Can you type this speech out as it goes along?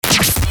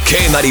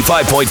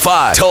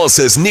K95.5,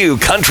 Tulsa's new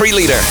country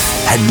leader.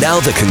 And now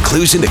the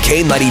conclusion to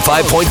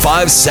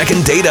K95.5's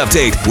second date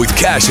update with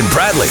Cash and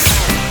Bradley.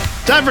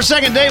 Time for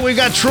second date. We've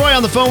got Troy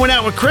on the phone. Went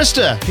out with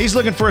Krista. He's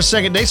looking for a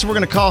second date, so we're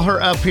going to call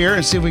her up here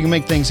and see if we can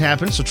make things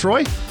happen. So,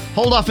 Troy,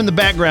 hold off in the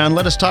background.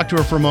 Let us talk to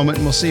her for a moment,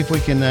 and we'll see if we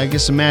can get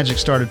some magic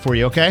started for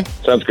you, okay?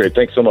 Sounds great.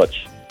 Thanks so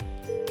much.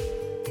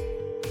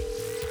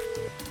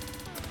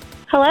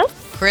 Hello?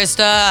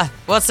 Krista,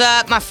 what's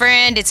up, my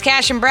friend? It's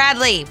Cash and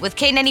Bradley with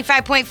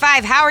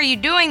K95.5. How are you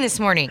doing this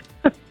morning?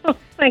 Oh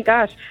my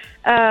gosh.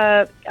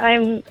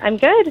 I'm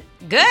good.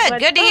 Good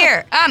to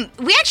hear.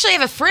 We actually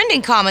have a friend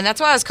in common.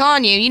 That's why I was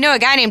calling you. You know a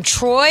guy named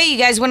Troy? You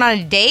guys went on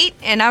a date,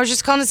 and I was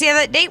just calling to see how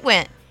that date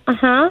went.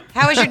 Uh-huh.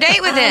 How was your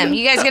date with him?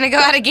 You guys going to go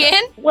out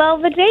again? Well,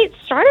 the date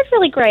started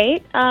really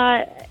great.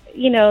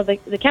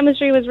 The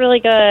chemistry was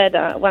really good.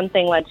 One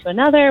thing led to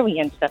another. We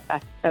ended up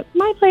back at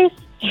my place.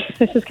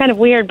 This is kind of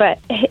weird, but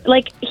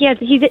he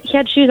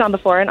had shoes on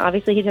before, and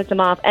obviously he took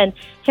them off, and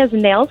his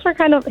toenails were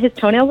kind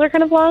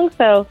of long.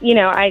 So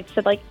I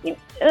said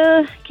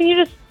can you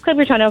just clip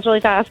your toenails really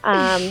fast?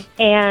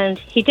 And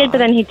he did, but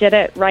then he did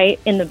it right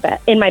in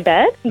my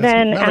bed.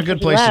 That's not a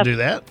good place to do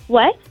that.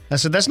 What? I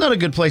said that's not a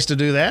good place to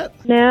do that.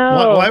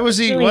 No. Why was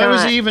he? Really why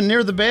was not. he even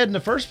near the bed in the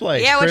first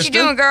place? Yeah, what Krista? you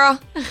doing, girl?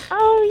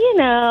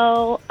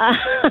 Oh,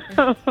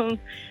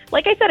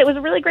 like I said, it was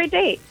a really great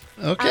date.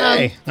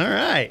 Okay, all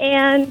right.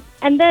 And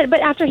then, but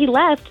after he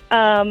left,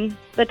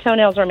 the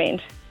toenails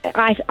remained.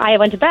 I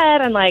went to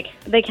bed, and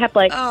they kept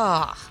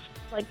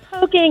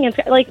poking, and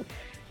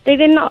they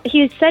didn't.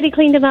 He said he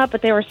cleaned them up,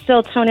 but there were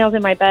still toenails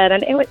in my bed,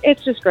 and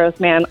it's just gross,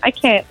 man. I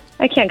can't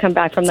come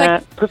back from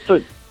that.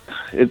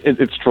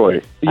 It's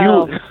Troy.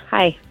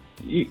 Hi.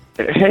 You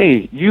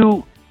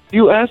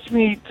asked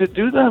me to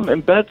do them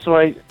in bed, so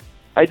I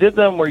did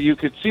them where you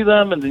could see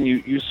them, and then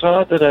you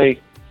saw that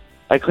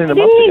I cleaned them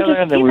up together,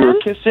 and then we were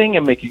kissing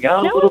and making out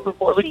a little bit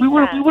more. We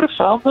would have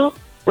found them,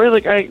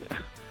 right?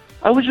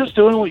 I was just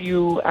doing what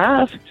you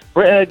asked,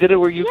 right? And I did it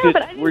where you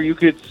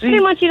could see. I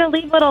didn't want you to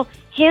leave little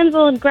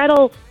Hansel and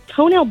Gretel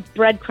toenail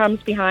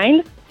breadcrumbs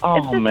behind. Oh,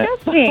 it's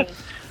disgusting. man.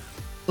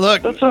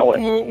 Look, That's not what-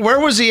 where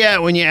was he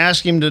at when you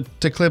asked him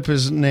to clip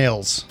his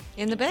nails?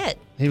 In the bed.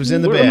 He was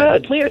in the We were in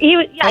bed. bed. He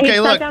Okay,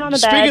 sat look, down on the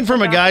speaking bed,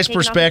 from a took off guy's taking off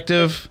his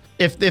perspective,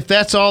 if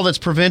that's all that's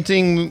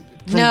preventing...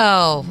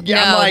 No. I'm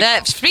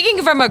like-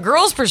 Speaking from a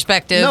girl's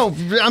perspective. No,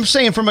 I'm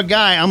saying from a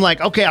guy, I'm like,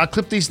 okay, I'll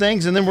clip these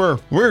things, and then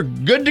we're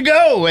good to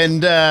go.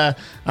 And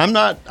I'm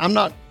not.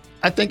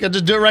 I think I'll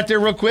just do it right there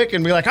real quick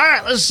and be like, all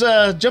right, let's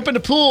jump in the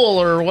pool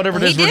or whatever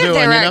it is we're doing. He did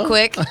that right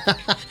quick.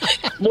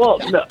 Well,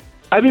 no.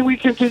 I mean, we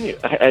continue.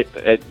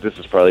 This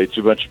is probably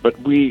too much, but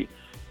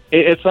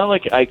it's not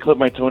like I clipped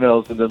my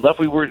toenails and then left.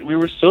 We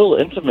were still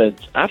intimate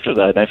after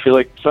that. And I feel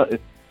like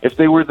if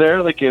they were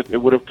there,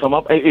 it would have come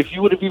up. If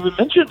you would have even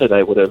mentioned it,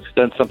 I would have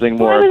done something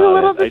more about it. I was a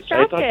little I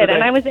distracted,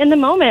 and I was in the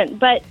moment,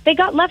 but they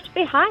got left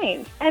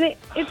behind, and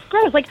it's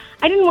gross.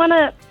 I didn't want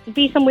to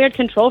be some weird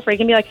control freak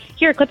and be like,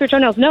 here, clip your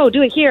toenails. No,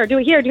 do it here, do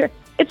it here, do it here.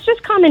 It's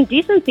just common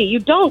decency. You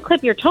don't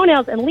clip your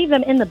toenails and leave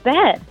them in the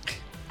bed.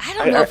 I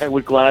don't know. I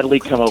would gladly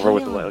come over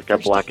with a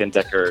Black &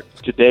 Decker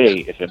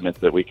today if it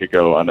meant that we could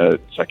go on a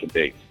second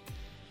date.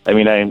 I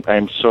mean,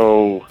 I'm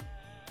so...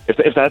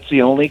 If that's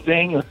the only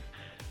thing...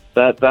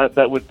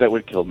 That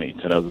would kill me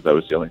to know that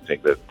was the only thing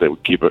that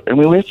would keep it. I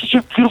mean, we had such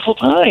a beautiful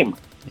time.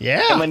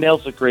 Yeah. And my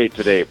nails look great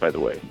today, by the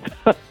way.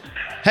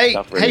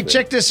 Hey,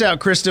 check this out,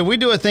 Krista. We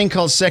do a thing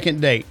called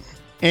second date.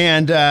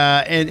 And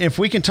if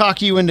we can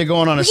talk you into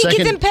going on a second...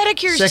 We can get them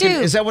pedicures, too.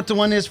 Is that what the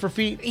one is for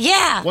feet?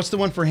 Yeah. What's the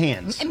one for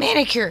hands? A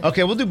manicure.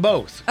 Okay, we'll do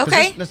both. 'Cause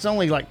Okay. That's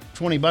only like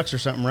 $20 or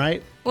something,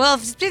 right? Well,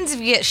 it depends if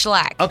you get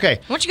shellac. Okay.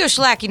 Once you go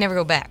shellac, you never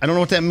go back. I don't know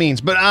what that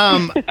means, but I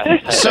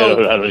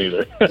don't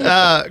either.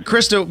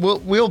 Krista,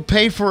 we'll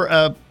pay for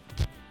a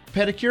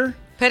pedicure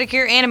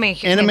Pedicure and a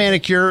manicure. and a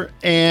manicure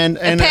and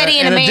petty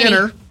and a mani.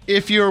 dinner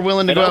if you're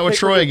willing to And go I'll out with pay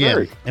for Troy again.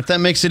 dessert. If that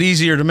makes it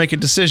easier to make a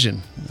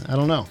decision, I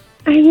don't know.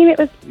 I mean, it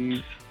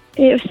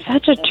was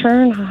such a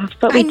turn off,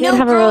 but we I did know,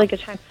 have a girl. really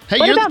good time. Hey,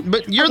 What you're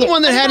about- the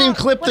one that had him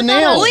clip the what about-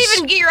 nails. We'll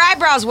even get your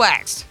eyebrows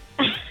waxed.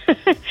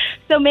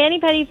 So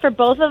mani-pedi for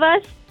both of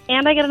us,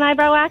 and I get an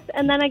eyebrow wax,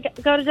 and then I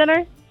go to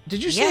dinner?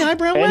 Did you say Yeah.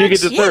 eyebrow And you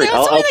wax? get dessert. that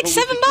was only like totally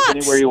 $7 take you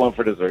anywhere you want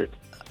for dessert.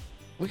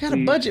 We got a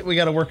budget we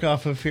got to work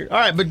off of here. All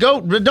right, but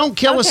don't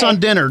kill us Okay. on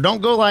dinner.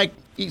 Don't go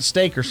eat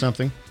steak or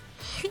something.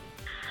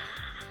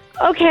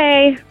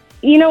 Okay,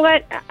 you know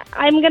what?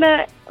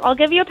 I'll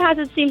give you a pass.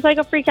 It seems like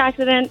a freak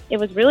accident. It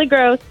was really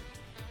gross,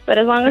 but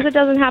as long as it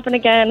doesn't happen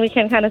again, we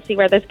can kind of see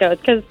where this goes,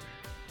 because,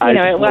 it was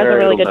a swear really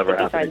it'll good never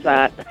trip happen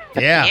besides again.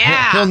 that. Yeah.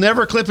 Yeah. He'll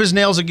never clip his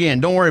nails again.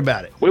 Don't worry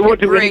about it. We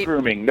won't do any Great.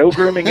 grooming. No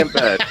grooming in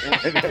bed.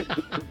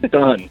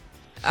 Done.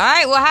 All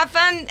right, well, have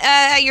fun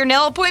at your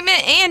nail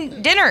appointment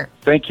and dinner.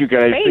 Thank you,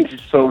 guys. Thanks.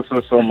 Thank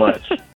you so much.